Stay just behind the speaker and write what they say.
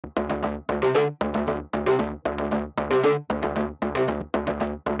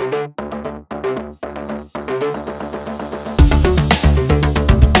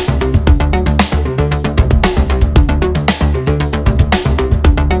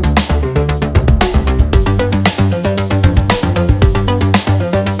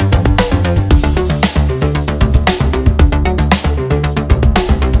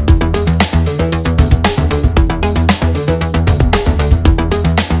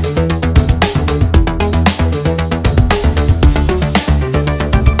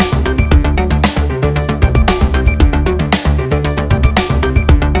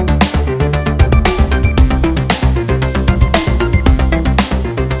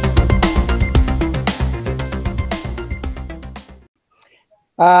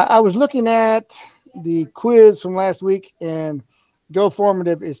I was looking at the quiz from last week, and Go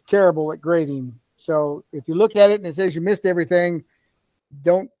Formative is terrible at grading. So if you look at it and it says you missed everything,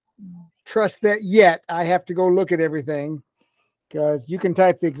 don't trust that yet. I have to go look at everything, because you can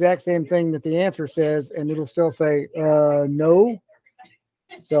type the exact same thing that the answer says and it'll still say no.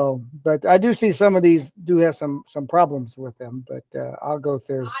 So, but I do see some of these do have some problems with them, but I'll go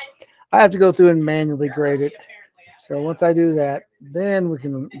through. I have to go through and manually grade it. So once I do that, then we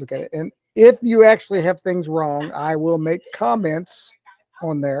can look at it. And if you actually have things wrong, I will make comments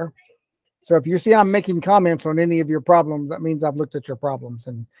on there. So if you see I'm making comments on any of your problems, that means I've looked at your problems,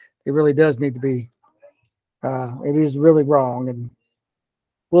 and it really does need to be, it is really wrong. And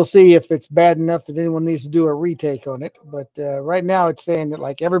we'll see if it's bad enough that anyone needs to do a retake on it. But right now it's saying that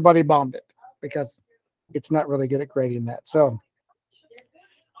like everybody bombed it because it's not really good at grading that. So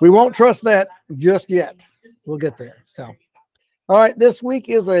we won't trust that just yet. We'll get there. So, all right, this week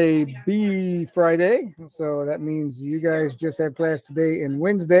is a B Friday. So that means you guys just have class today and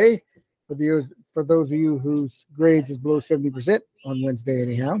Wednesday for those of you whose grades is below 70% on Wednesday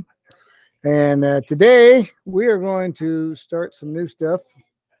anyhow. And today we are going to start some new stuff.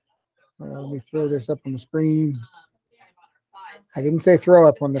 Let me throw this up on the screen. I didn't say throw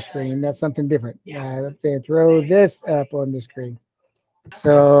up on the screen. That's something different. They throw this up on the screen.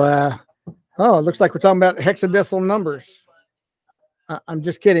 So, oh, it looks like we're talking about hexadecimal numbers. I'm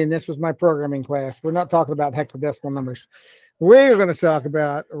just kidding. This was my programming class. We're not talking about hexadecimal numbers. We're going to talk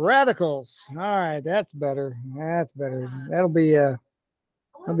about radicals. All right, that's better. That's better. That'll be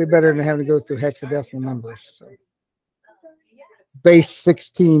better than having to go through hexadecimal numbers. So. Base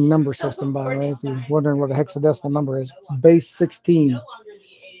 16 number system, by the way, if you're wondering what a hexadecimal number is. It's base 16.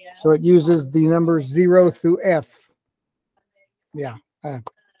 So it uses the numbers 0 through F. Yeah,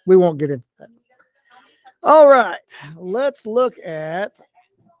 we won't get into that. All right, let's look at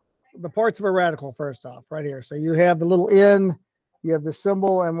the parts of a radical first off, right here. So you have the little n, you have the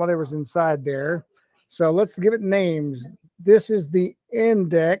symbol, and whatever's inside there. So let's give it names. This is the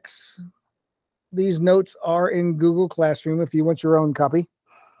index. These notes are in Google Classroom if you want your own copy.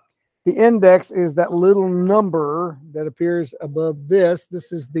 The index is that little number that appears above this.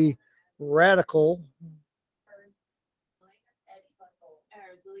 This is the radical.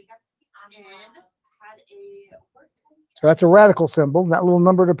 So that's a radical symbol. That little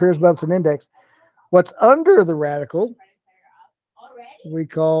number that appears above is an index. What's under the radical, we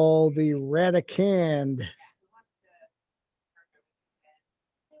call the radicand.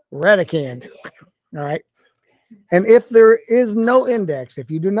 Radicand. All right. And if there is no index, if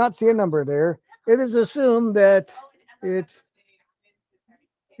you do not see a number there, it is assumed that it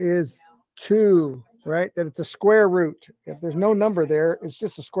is 2, right? That it's a square root. If there's no number there, it's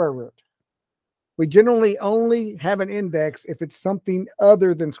just a square root. We generally only have an index if it's something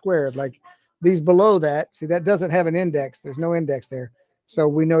other than squared, like these below that. See, that doesn't have an index. There's no index there. So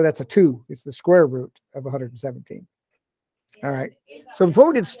we know that's a 2. It's the square root of 117. All right. So before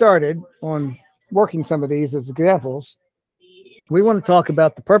we get started on working some of these as examples, we want to talk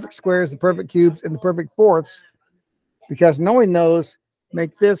about the perfect squares, the perfect cubes, and the perfect fourths, because knowing those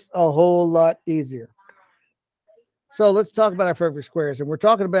make this a whole lot easier. So let's talk about our perfect squares. And we're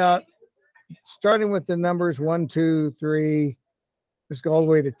talking about starting with the numbers 1, 2, 3. Let's go all the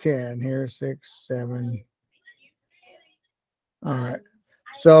way to 10 here, 6, 7. All right.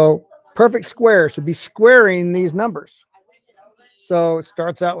 So perfect squares should be squaring these numbers. So it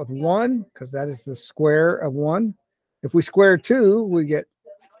starts out with 1, because that is the square of 1. If we square 2, we get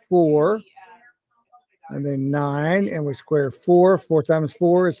 4. And then 9, and we square 4. 4 times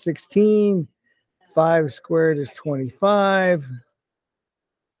 4 is 16. 5 squared is 25.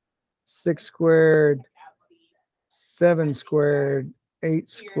 6 squared, 7 squared, 8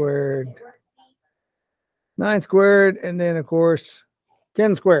 squared, 9 squared, and then, of course,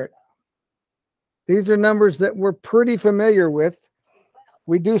 10 squared. These are numbers that we're pretty familiar with.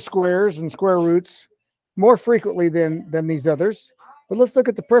 We do squares and square roots more frequently than these others. But let's look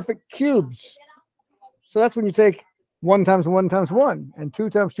at the perfect cubes. So that's when you take 1 times 1 times 1, and 2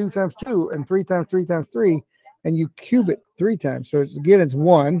 times 2 times 2, and 3 times 3 times 3, and you cube it 3 times. So it's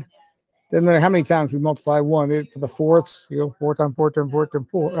 1. Then how many times we multiply 1 for the fourths? 4 times 4 times 4 times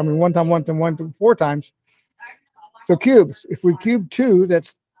 4. I mean, 1 times 1 times 1 times 4 times. So cubes. If we cube 2,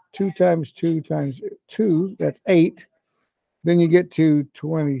 that's 2 times 2 times 2. That's 8. Then you get to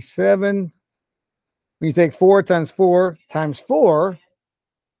 27. When you take 4 times 4 times 4,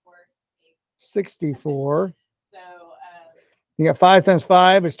 64. You got 5 times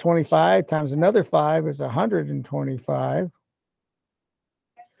 5 is 25 times another 5 is 125.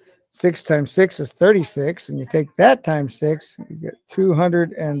 6 times 6 is 36, and you take that times 6, you get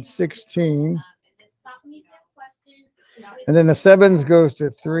 216. And then the 7s goes to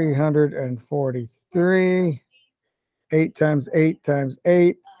 343. 8 times 8 times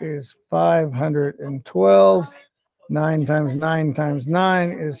 8 is 512. 9 times 9 times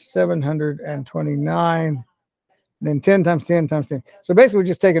 9 is 729. Then 10 times 10 times 10. So basically, we're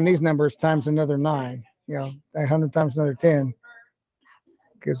just taking these numbers times another 9. 100 times another 10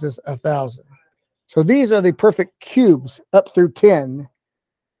 gives us 1,000. So these are the perfect cubes up through 10.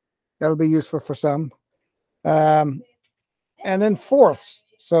 That'll be useful for some. And then fourths.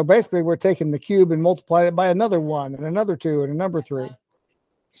 So basically, we're taking the cube and multiplying it by another 1 and another 2 and a number 3.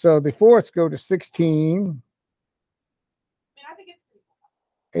 So the fourths go to 16,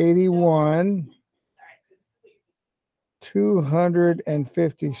 81,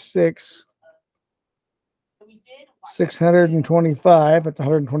 256, 625. That's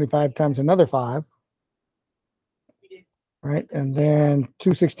 125 times another 5. Right, and then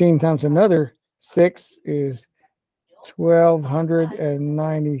 216 times another 6 is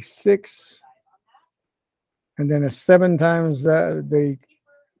 1,296. And then a 7 times the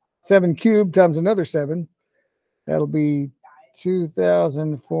 7 cubed times another 7. That'll be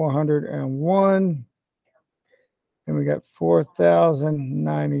 2,401. And we got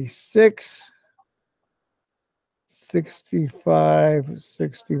 4,096, 65,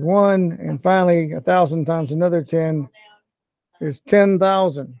 61. And finally, 1,000 times another 10 is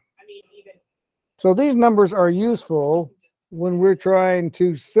 10,000. So these numbers are useful when we're trying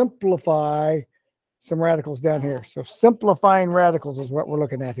to simplify some radicals down here. So simplifying radicals is what we're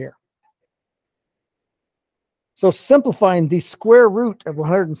looking at here. So simplifying the square root of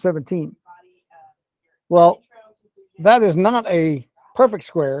 117. Well, that is not a perfect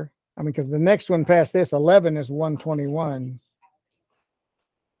square. I mean, because the next one past this, 11 is 121.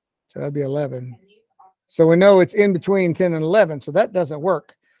 So that'd be 11. So we know it's in between 10 and 11. So that doesn't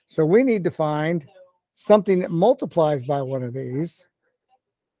work. So we need to find something that multiplies by one of these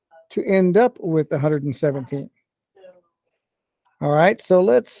to end up with 117. All right. So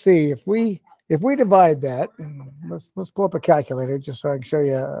let's see if we divide that. Let's pull up a calculator just so I can show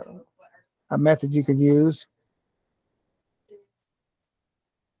you a method you can use.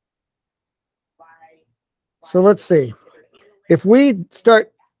 So let's see. If we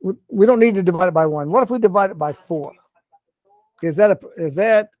start, we don't need to divide it by 1. What if we divide it by 4? Is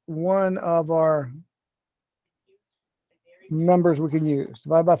that one of our numbers we can use?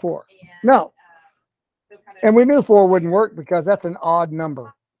 Divide by 4? No. And we knew 4 wouldn't work because that's an odd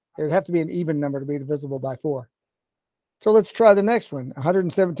number. It would have to be an even number to be divisible by 4. So let's try the next one.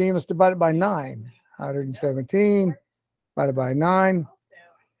 117, let's divide it by 9. 117 divided by 9.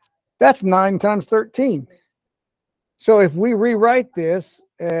 That's 9 times 13. So if we rewrite this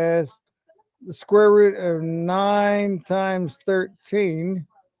as the square root of 9 times 13,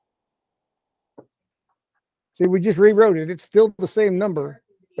 see, we just rewrote it. It's still the same number,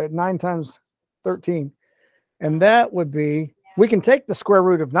 but 9 times 13. And that would be, we can take the square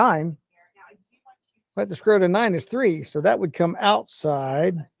root of 9, but the square root of 9 is 3. So that would come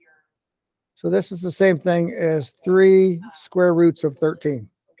outside. So this is the same thing as 3 square roots of 13.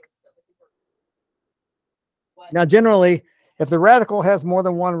 Now, generally, if the radical has more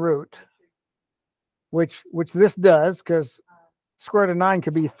than one root, which this does, because square root of 9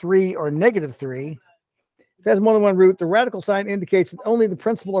 could be 3 or negative 3. If it has more than one root, the radical sign indicates that only the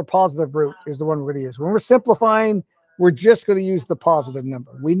principal or positive root is the one we're going to use. When we're simplifying, we're just going to use the positive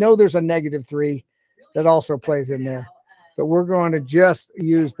number. We know there's a negative 3 that also plays in there, but we're going to just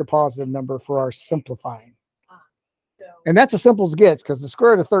use the positive number for our simplifying. And that's as simple as it gets, because the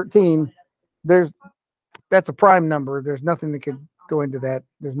square root of 13, that's a prime number. There's nothing that could go into that.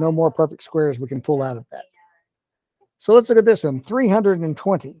 There's no more perfect squares we can pull out of that. So let's look at this one,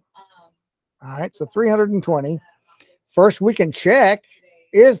 320. All right, so 320. First, we can check,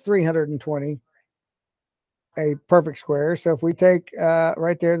 is 320 a perfect square? So if we take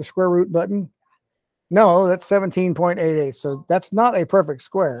right there, the square root button, no, that's 17.88. So that's not a perfect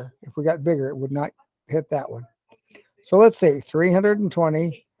square. If we got bigger, it would not hit that one. So let's see,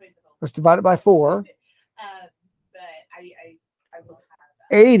 320. Let's divide it by 4.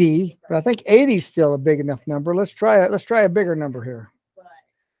 80, but I think 80 is still a big enough number. Let's try it. Let's try a bigger number here.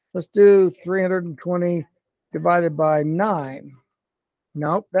 Let's do 320 divided by 9.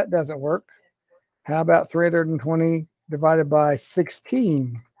 Nope, that doesn't work. How about 320 divided by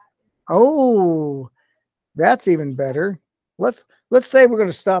 16? Oh, that's even better. Let's say we're going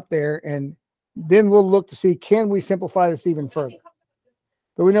to stop there, and then we'll look to see, can we simplify this even further?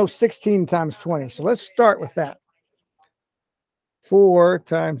 But we know 16 times 20. So let's start with that. 4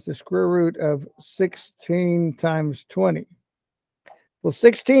 times the square root of 16 times 20. Well,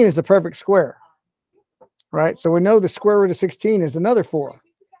 16 is the perfect square, right? So we know the square root of 16 is another 4.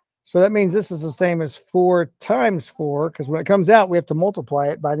 So that means this is the same as 4 times 4, because when it comes out, we have to multiply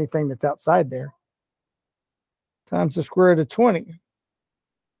it by anything that's outside there, times the square root of 20.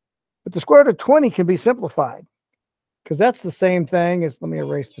 But the square root of 20 can be simplified, because that's the same thing as, let me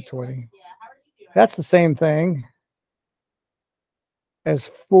erase the 20. That's the same thing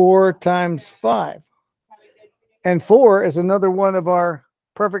as 4 times 5. And 4 is another one of our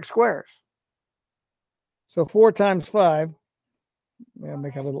perfect squares. So 4 times 5, I'll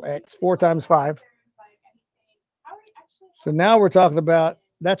make a little x, 4 times 5. So now we're talking about,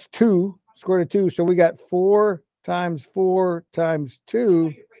 that's 2, square root of 2. So we got 4 times 4 times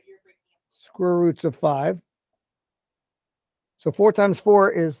 2, square roots of 5. So 4 times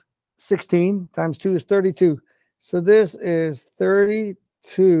 4 is 16, times 2 is 32. So this is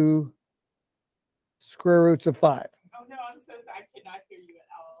 32 square roots of 5. Oh no, I'm so sorry. I cannot hear you at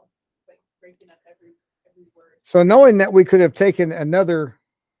all. Like breaking up every word. So knowing that we could have taken another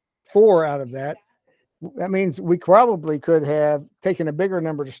 4 out of that, that means we probably could have taken a bigger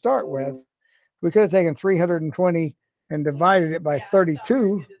number to start with. We could have taken 320 and divided it by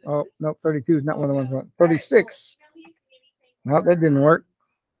 32. Oh, no, 32 is not one of the ones. 36. No, that didn't work.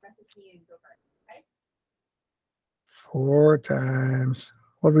 4 times,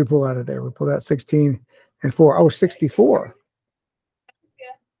 what did we pull out of there? We pulled out 16 and 4. Oh, 64.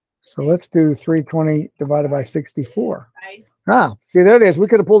 So let's do 320 divided by 64. Ah, see, there it is. We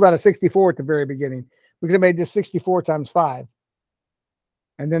could have pulled out a 64 at the very beginning. We could have made this 64 times 5.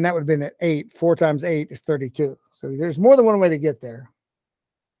 And then that would have been at 8. 4 times 8 is 32. So there's more than one way to get there.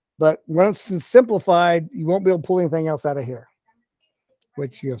 But once it's simplified, you won't be able to pull anything else out of here.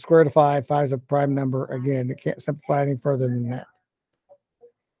 Which, square root of 5. 5 is a prime number. Again, it can't simplify any further than that.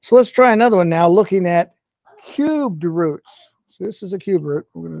 So let's try another one now, looking at cubed roots. So this is a cube root.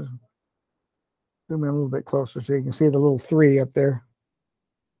 We're going to zoom in a little bit closer so you can see the little 3 up there.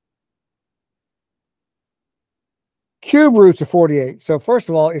 Cube roots of 48. So first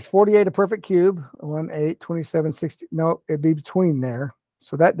of all, is 48 a perfect cube? 1, 8, 27, 60. No, it'd be between there.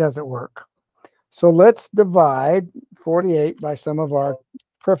 So that doesn't work. So let's divide 48 by some of our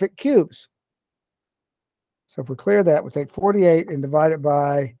perfect cubes. So if we clear that, we take 48 and divide it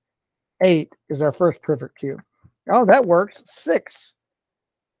by 8 is our first perfect cube. Oh, that works. 6.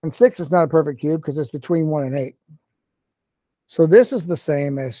 And 6 is not a perfect cube because it's between 1 and 8. So this is the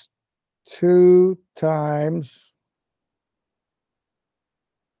same as 2 times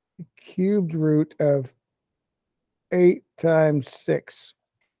the cubed root of 8 times 6.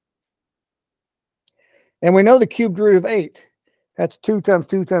 And we know the cubed root of 8. That's 2 times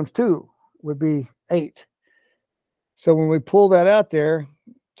 2 times 2 would be 8. So when we pull that out there,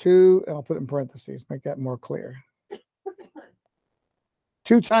 2, I'll put it in parentheses, make that more clear.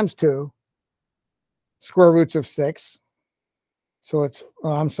 2 times 2, square roots of 6. So it's,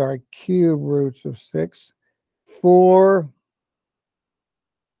 I'm sorry, cube roots of 6. 4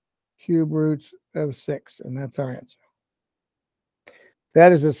 cube roots of 6. And that's our answer.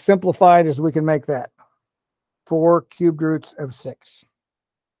 That is as simplified as we can make that. 4 cubed roots of 6.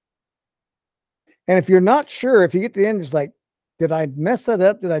 And if you're not sure, if you get to the end, it's like, did I mess that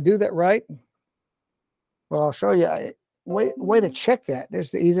up? Did I do that right? Well, I'll show you. Way to check that.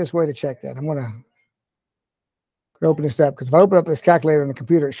 There's the easiest way to check that. I'm going to open this up because if I open up this calculator on the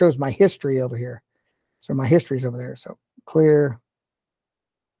computer, it shows my history over here. So my history is over there. So clear.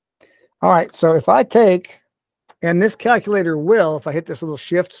 All right. So if I take, and this calculator will, if I hit this little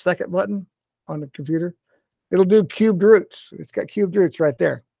shift second button on the computer, it'll do cubed roots. It's got cubed roots right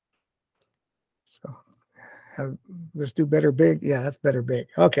there. So let's do better big. Yeah, that's better big.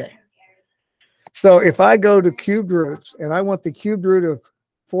 Okay. So if I go to cubed roots and I want the cubed root of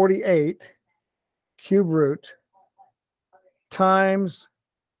 48, cube root times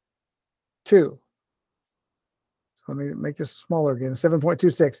 2. So let me make this smaller again,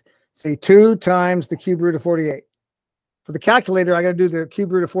 7.26. See, 2 times the cube root of 48. For the calculator, I got to do the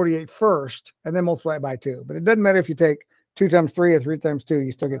cube root of 48 first and then multiply it by 2. But it doesn't matter if you take 2 times 3 or 3 times 2,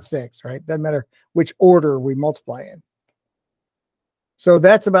 you still get 6, right? Doesn't matter which order we multiply in. So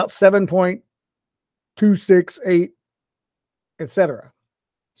that's about 7.268, etc.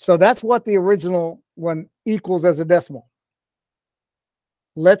 So that's what the original one equals as a decimal.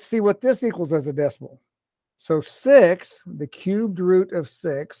 Let's see what this equals as a decimal. So 6, the cubed root of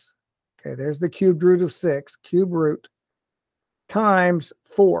 6, okay, there's the cubed root of 6, cube root, times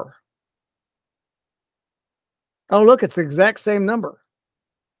 4. Oh, look, it's the exact same number.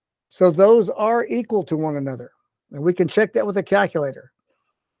 So those are equal to one another. And we can check that with a calculator.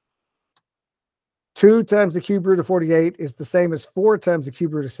 2 times the cube root of 48 is the same as 4 times the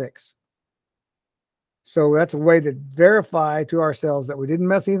cube root of 6. So that's a way to verify to ourselves that we didn't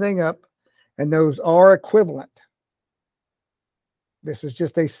mess anything up, and those are equivalent. This is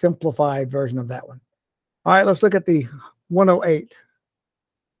just a simplified version of that one. All right, let's look at the 108.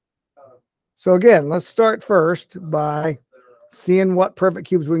 So again, let's start first by seeing what perfect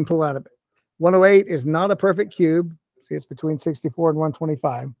cubes we can pull out of it. 108 is not a perfect cube. See, it's between 64 and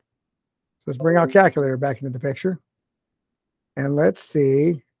 125. So let's bring our calculator back into the picture. And let's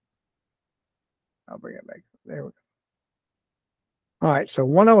see. I'll bring it back. There we go. All right, so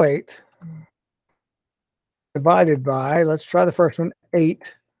 108 divided by, let's try the first one,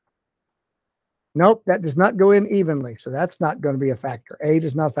 8. Nope, that does not go in evenly. So that's not going to be a factor. 8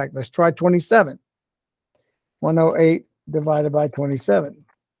 is not a factor. Let's try 27. 108 divided by 27.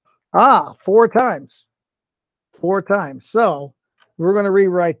 4 times. 4 times. So we're going to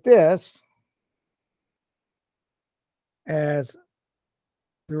rewrite this as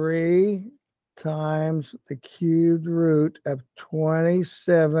 3 times the cubed root of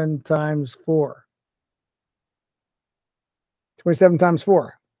 27 times 4. 27 times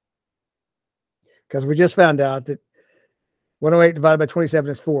 4. Because we just found out that 108 divided by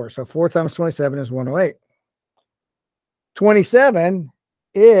 27 is 4. So 4 times 27 is 108. 27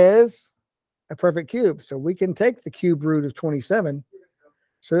 is a perfect cube. So we can take the cube root of 27.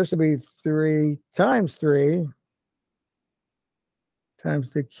 So this will be 3 times 3 times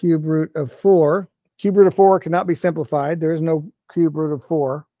the cube root of 4. Cube root of 4 cannot be simplified. There is no cube root of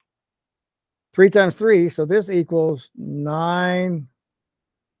 4. 3 times 3, so this equals 9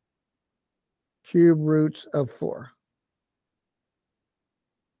 cube roots of 4.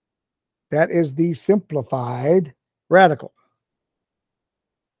 That is the simplified radical.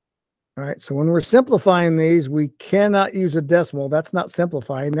 All right, so when we're simplifying these, we cannot use a decimal. That's not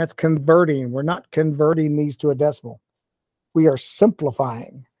simplifying, that's converting. We're not converting these to a decimal. We are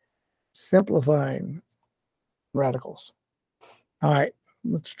simplifying radicals. All right,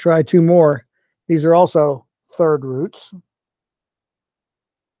 let's try 2 more. These are also third roots.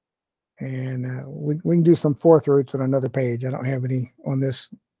 And we can do some fourth roots on another page. I don't have any on this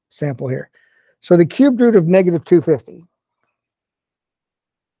sample here. So the cubed root of negative 250.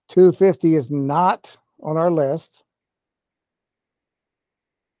 250 is not on our list.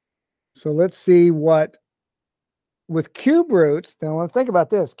 So let's see what, with cube roots, now let's think about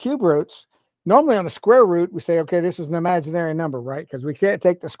this. Cube roots, normally on a square root, we say, okay, this is an imaginary number, right? Because we can't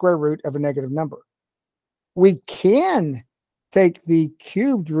take the square root of a negative number. We can take the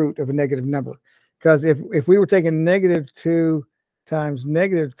cubed root of a negative number, because if we were taking negative 2 times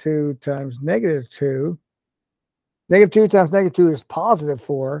negative 2 times negative 2, negative 2 times negative 2 is positive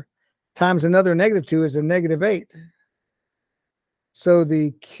 4, times another negative 2 is a negative 8. So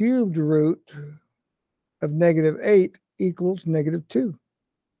the cubed root of negative 8 equals negative 2.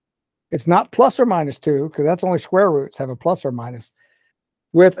 It's not plus or minus 2, because that's only square roots have a plus or minus.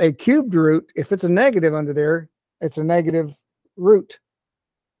 With a cubed root, if it's a negative under there, it's a negative root.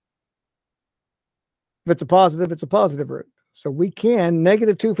 If it's a positive root. So we can,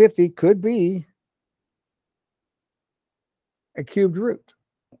 negative 250 could be a cubed root.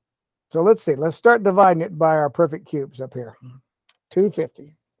 So let's see, let's start dividing it by our perfect cubes up here.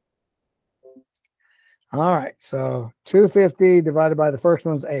 250. All right, so 250 divided by the first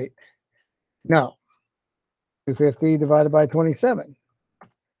one's 8. No. 250 divided by 27.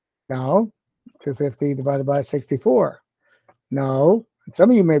 No. 250 divided by 64. No.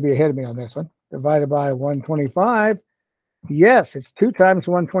 Some of you may be ahead of me on this one. Divided by 125. Yes, it's 2 times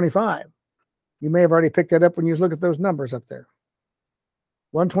 125. You may have already picked that up when you look at those numbers up there.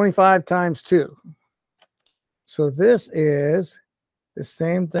 125 times 2. So this is the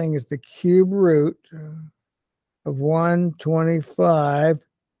same thing as the cube root of 125.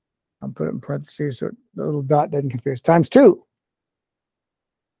 I'll put it in parentheses so the little dot doesn't confuse. Times 2.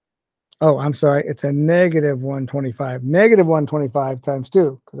 Oh, I'm sorry. It's a negative 125. Negative 125 times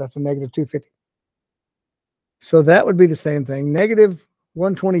 2, because that's a negative 250. So that would be the same thing. Negative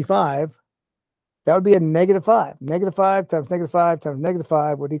 125, that would be a negative 5. Negative 5 times negative 5 times negative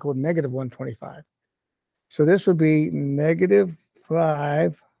 5 would equal negative 125. So this would be negative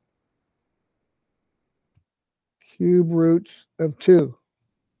 5 cube roots of 2.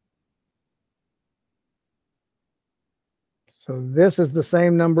 So this is the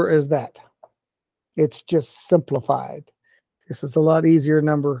same number as that. It's just simplified. This is a lot easier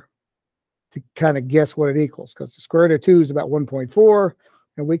number to kind of guess what it equals, because the square root of 2 is about 1.4,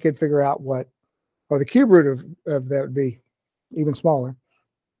 and we could figure out what, or the cube root of that would be even smaller.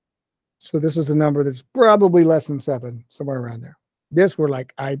 So this is a number that's probably less than 7, somewhere around there. This we're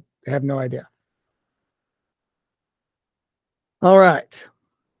like, I have no idea. All right.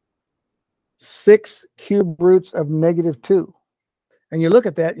 6 cube roots of -2. And you look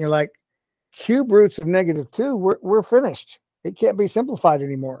at that and you're like, cube roots of -2, we're finished. It can't be simplified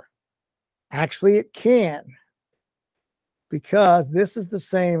anymore. Actually, it can. Because this is the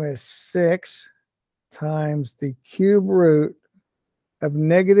same as 6 times the cube root of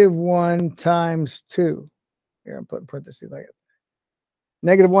 -1 times 2. Here, I'm putting parentheses like it.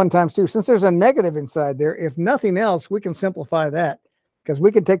 -1 times 2. Since there's a negative inside there, if nothing else, we can simplify that because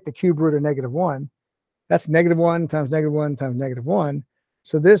we can take the cube root of -1. That's -1 times -1 times -1.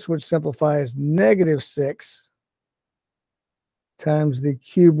 So this would simplify as -6 times the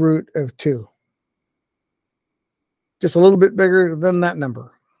cube root of 2. Just a little bit bigger than that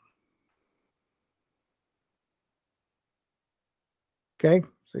number. Okay,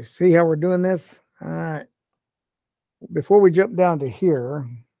 so you see how we're doing this? All right. Before we jump down to here,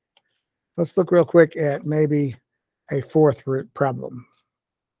 let's look real quick at maybe a 4th root problem.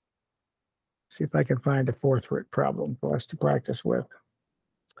 See if I can find a 4th root problem for us to practice with.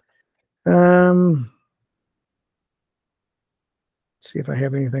 See if I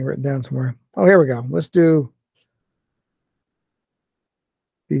have anything written down somewhere. Oh, here we go. Let's do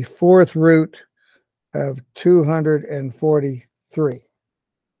the 4th root of 243.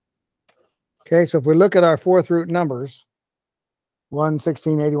 Okay, so if we look at our 4th root numbers, 1,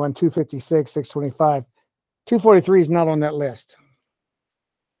 16, 81, 256, 625, 243 is not on that list.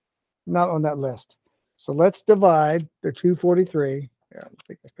 Not on that list. So let's divide the 243. Here, I'll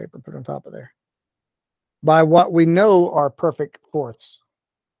take this paper, put it on top of there. By what we know are perfect fourths.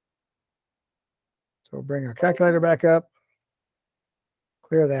 So we'll bring our calculator back up.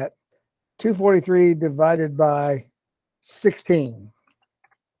 Clear that. 243 divided by 16.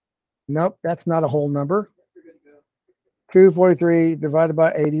 Nope, that's not a whole number. 243 divided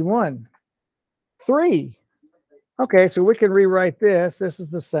by 81. 3. Okay, so we can rewrite this. This is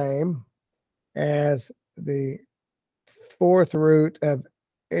the same as the 4th root of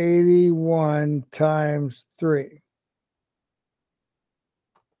 81 times 3.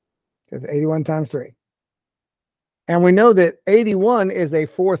 It's 81 times 3. And we know that 81 is a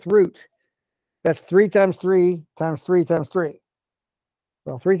 4th root. That's 3 times 3 times 3 times 3.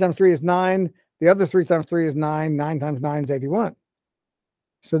 Well, 3 times 3 is 9. The other 3 times 3 is 9. 9 times 9 is 81.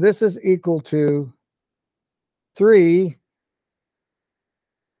 So this is equal to 3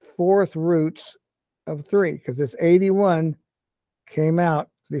 4th roots of 3, because this 81 came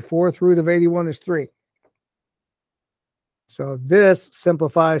out. The 4th root of 81 is 3. So this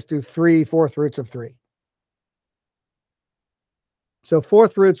simplifies to 3 4th roots of 3. So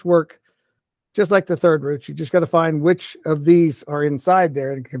 4th roots work just like the 3rd roots. You just got to find which of these are inside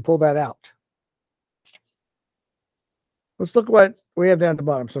there and can pull that out. Let's look at what we have down at the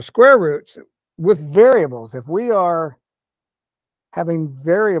bottom. So square roots with variables. If we are having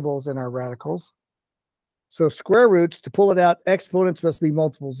variables in our radicals, so square roots, to pull it out, exponents must be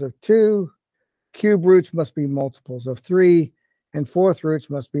multiples of 2, cube roots must be multiples of 3, and 4th roots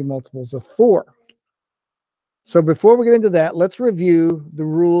must be multiples of 4. So before we get into that, let's review the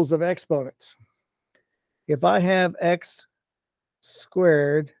rules of exponents. If I have x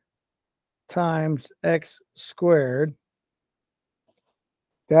squared times x squared,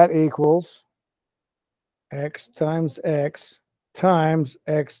 that equals x times x times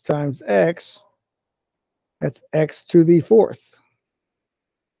x times x. That's x to the 4th.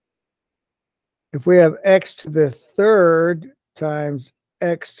 If we have x to the 3rd times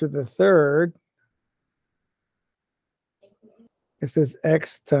x to the 3rd, it says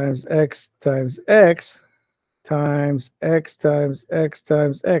x times x times x times x times x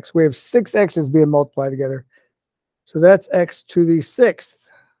times x. We have 6 x's being multiplied together. So that's x to the 6th.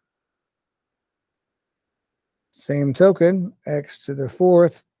 Same token, x to the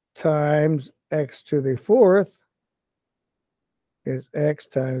 4th times x to the 4th is x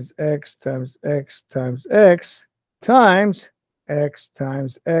times x times x times x times x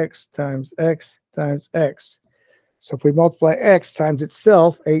times x times x times x. So if we multiply x times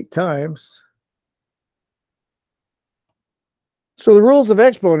itself 8 times. So the rules of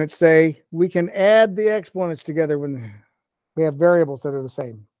exponents say we can add the exponents together when we have variables that are the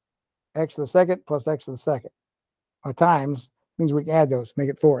same. X to the 2nd plus x to the 2nd. Or times means we can add those, make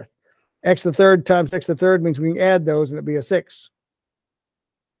it 4th. X to the 3rd times x to the 3rd means we can add those and it'd be a 6.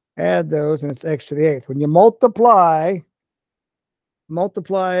 Add those and it's x to the 8th. When you multiply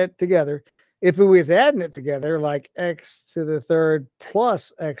it together, if it was adding it together, like x to the 3rd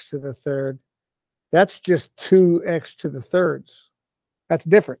plus x to the 3rd, that's just 2x to the 3rds. That's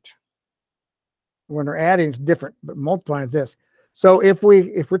different. when we're adding, it's different, but multiplying is this. So if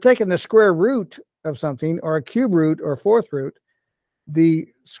we're taking the square root of something, or a cube root, or a fourth root, the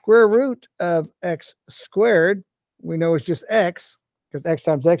square root of x squared, we know is just x, because x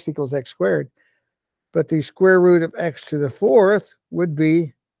times x equals x squared. But the square root of x to the fourth would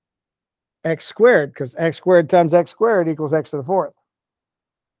be x squared, because x squared times x squared equals x to the fourth.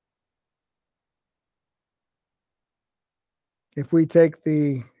 If we take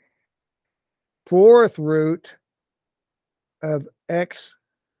the fourth root of x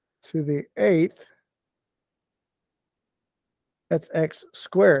to the eighth, that's x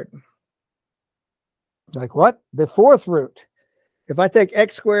squared. Like what? The fourth root. If I take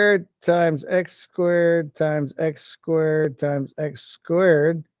x squared times x squared times x squared times x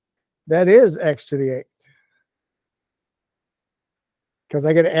squared, that is x to the eighth. Because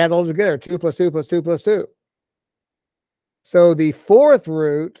I get to add all together, 2 plus 2 plus 2 plus 2. So the fourth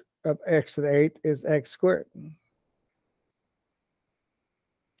root of x to the eighth is x squared.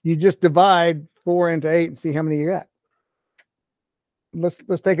 You just divide 4 into 8 and see how many you got.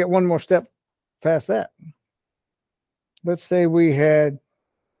 Let's take it one more step past that. Let's say we had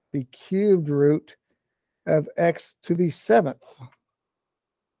the cubed root of x to the seventh.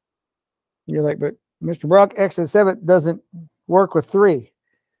 You're like, but Mr. Brock, x to the seventh doesn't work with 3.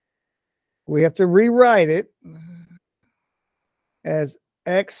 We have to rewrite it as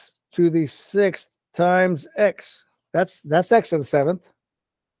x to the sixth times x. That's x to the seventh.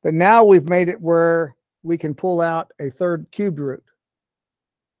 But now we've made it where we can pull out a third cubed root.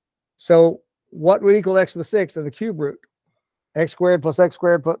 So what would equal x to the sixth of the cube root? X squared plus x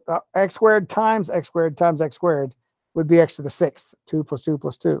squared plus x squared times x squared times x squared would be x to the sixth. 2 plus 2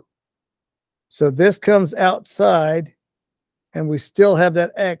 plus 2. So this comes outside, and we still have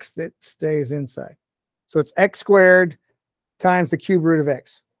that x that stays inside. So it's x squared times the cube root of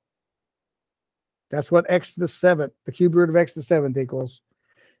x. That's what x to the seventh, the cube root of x to the seventh equals,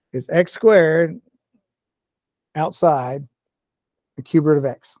 is x squared outside the cube root of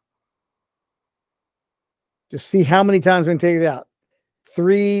x. Just see how many times we can take it out.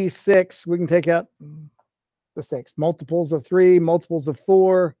 3, 6, we can take out the 6. Multiples of 3, multiples of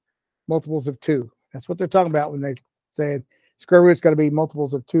 4, multiples of 2. That's what they're talking about when they say square root's got to be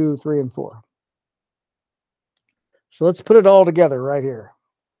multiples of 2, 3, and 4. So let's put it all together right here.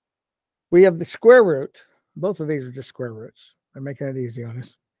 We have the square root. Both of these are just square roots. They're making it easy on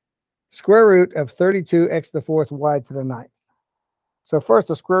us. Square root of 32 x to the fourth y to the ninth. So first,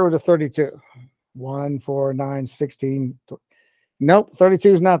 the square root of 32. 1, 4, 9, 16. Nope,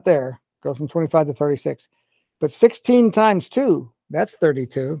 32 is not there. Goes from 25 to 36. But 16 times 2, that's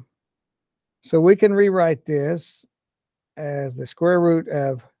 32. So we can rewrite this as the square root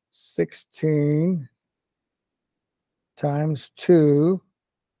of 16 times 2.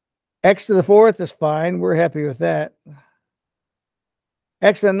 X to the fourth is fine. We're happy with that.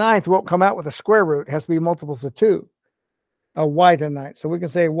 X to the ninth won't come out with a square root. It has to be multiples of 2. A y to the ninth. So we can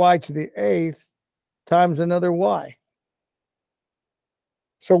say y to the eighth times another y.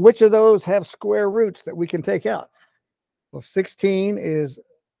 So which of those have square roots that we can take out? Well, 16 is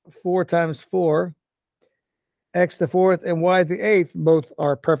 4 times 4. X to the fourth and y to the eighth both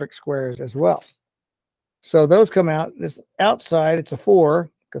are perfect squares as well. So those come out. This outside, it's a 4,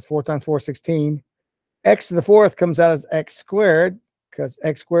 because 4 times 4 is 16. X to the fourth comes out as x squared, because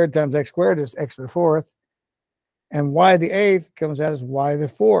x squared times x squared is x to the fourth. And y to the eighth comes out as y to the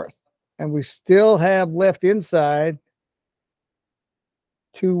fourth. And we still have left inside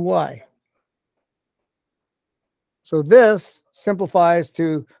 2y. So this simplifies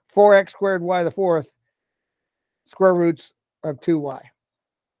to 4x squared y to the fourth, square roots of 2y.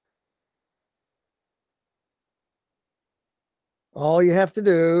 All you have to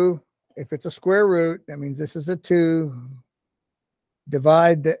do, if it's a square root, that means this is a 2.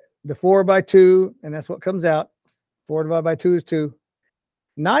 Divide the 4 by 2, and that's what comes out. 4 divided by 2 is 2.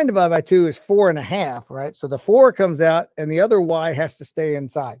 9 divided by 2 is 4.5, right? So the 4 comes out, and the other y has to stay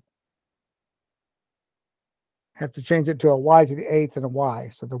inside. Have to change it to a y to the eighth and a y.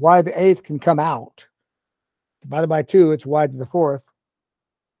 So the y to the eighth can come out. Divided by 2, it's y to the fourth.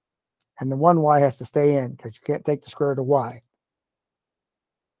 And the 1y has to stay in, because you can't take the square root of y.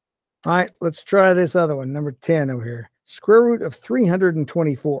 All right, let's try this other one, number 10 over here. Square root of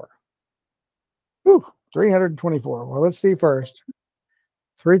 324. Whew, 324. Well, let's see first.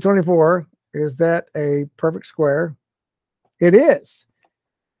 324, is that a perfect square? It is.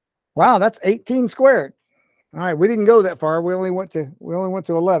 Wow, that's 18 squared. All right, we didn't go that far. We only went to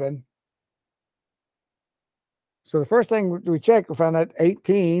 11. So the first thing we checked, we found that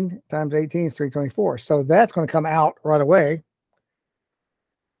 18 times 18 is 324. So that's going to come out right away.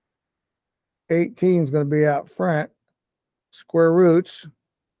 18 is going to be out front. Square roots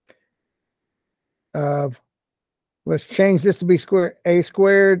of, let's change this to be square, a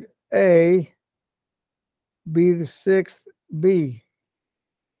squared a, b to the sixth b.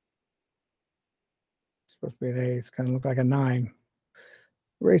 It's supposed to be an a. It's going to look like a 9.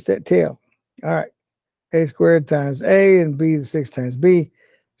 Erase that tail. All right. A squared times a and b to the sixth times b.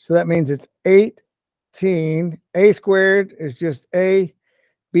 So that means it's 18. A squared is just a.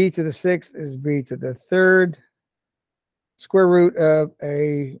 B to the sixth is b to the third. Square root of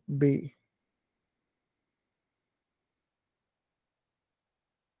a b.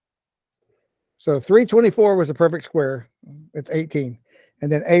 So 324 was a perfect square. It's 18.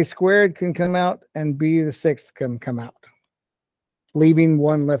 And then a squared can come out and b to the sixth can come out, leaving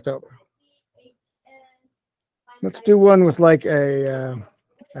 1 left over. Let's do one with like a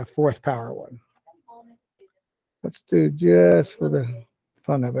 4th power one. Let's do just for the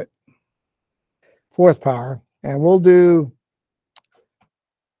fun of it. 4th power. And we'll do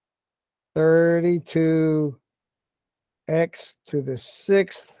 32x to the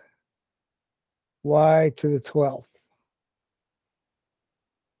 6th, y to the 12th.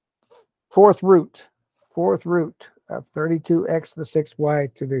 4th root of 32x to the 6th, y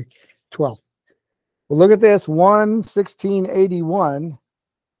to the 12th. Well, look at this, 1, 16, 81.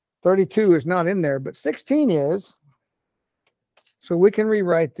 32 is not in there, but 16 is. So we can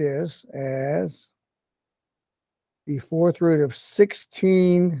rewrite this as the 4th root of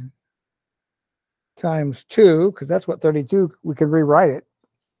 16 times 2, because that's what 32, we can rewrite it.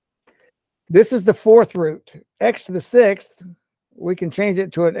 This is the 4th root. X to the 6th, we can change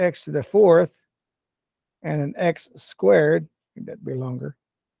it to an x to the 4th and an x squared. That'd be longer.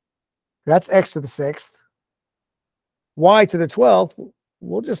 That's x to the 6th. Y to the 12th,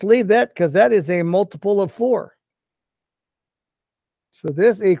 we'll just leave that because that is a multiple of 4. So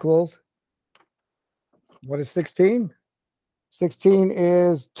this equals, what is 16? 16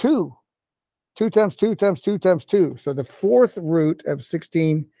 is 2. 2 times 2 times 2 times 2. So the 4th root of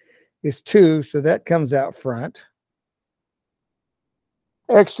 16 is 2. So that comes out front.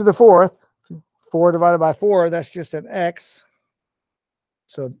 X to the 4th. 4 divided by 4, that's just an x.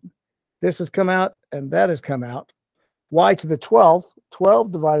 So this has come out and that has come out. Y to the 12th.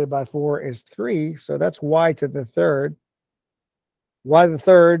 12 divided by 4 is 3. So that's y to the 3rd. Y to the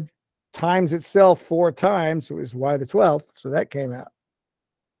 3rd times itself 4 times, so is y to the 12th. So that came out.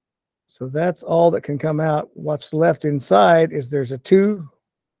 So that's all that can come out. What's left inside is there's a 2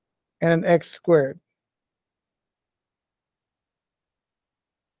 and an x squared.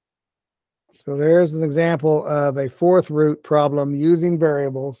 So there's an example of a 4th root problem using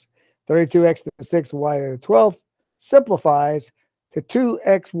variables. 32x to the 6th, y to the 12th simplifies to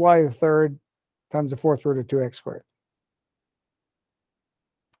 2x y to the 3rd times the 4th root of 2x squared.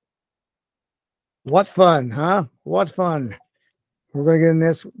 What fun, huh? What fun. We're going to get in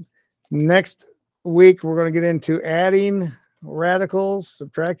this next week. We're going to get into adding radicals,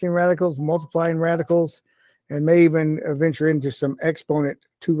 subtracting radicals, multiplying radicals, and may even venture into some exponent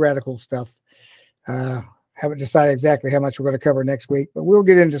 2 radical stuff. Haven't decided exactly how much we're going to cover next week, but we'll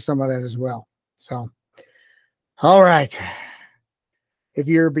get into some of that as well. So, all right. If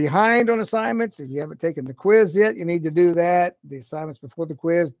you're behind on assignments, if you haven't taken the quiz yet, you need to do that. The assignments before the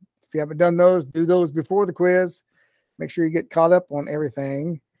quiz. If you haven't done those, do those before the quiz. Make sure you get caught up on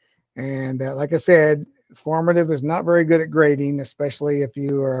everything. And like I said, formative is not very good at grading, especially if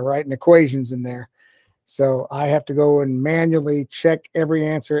you are writing equations in there. So I have to go and manually check every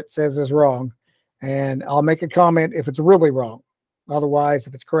answer it says is wrong. And I'll make a comment if it's really wrong. Otherwise,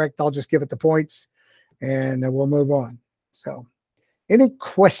 if it's correct, I'll just give it the points and we'll move on. So any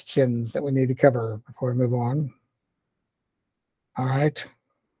questions that we need to cover before we move on? All right.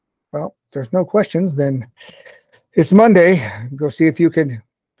 Well, if there's no questions, then it's Monday. Go see if you can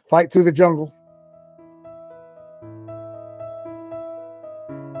fight through the jungle.